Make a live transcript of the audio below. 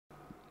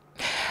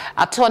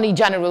Attorney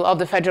General of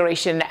the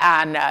Federation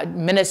and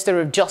Minister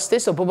of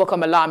Justice, Abubakar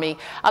Malami,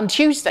 on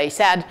Tuesday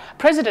said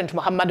President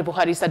Muhammadu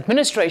Buhari's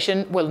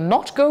administration will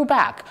not go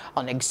back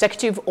on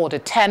Executive Order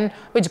 10,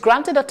 which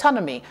granted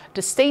autonomy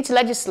to state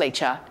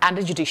legislature and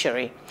the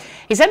judiciary.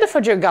 He said the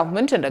federal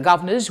government and the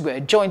governors were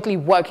jointly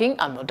working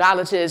on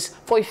modalities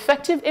for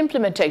effective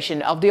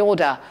implementation of the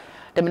order.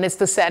 The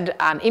minister said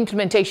an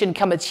implementation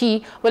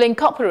committee will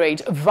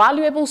incorporate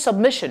valuable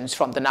submissions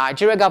from the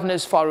Nigeria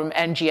Governors Forum,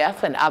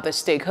 NGF, and other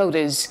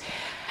stakeholders.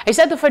 He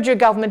said the federal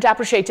government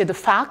appreciated the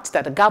fact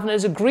that the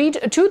governors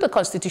agreed to the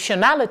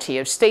constitutionality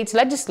of state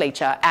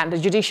legislature and the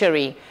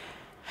judiciary.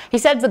 He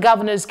said the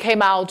governors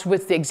came out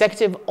with the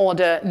Executive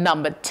Order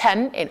number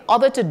 10 in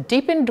order to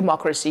deepen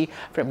democracy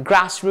from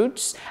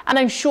grassroots and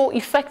ensure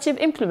effective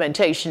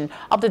implementation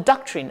of the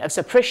doctrine of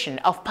separation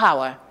of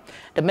power.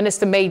 The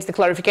minister made the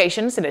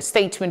clarifications in a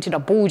statement in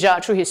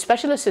Abuja through his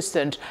special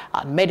assistant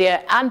on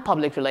media and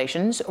public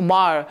relations,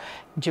 Umar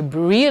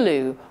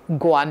Jibrilu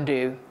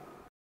Gwandu.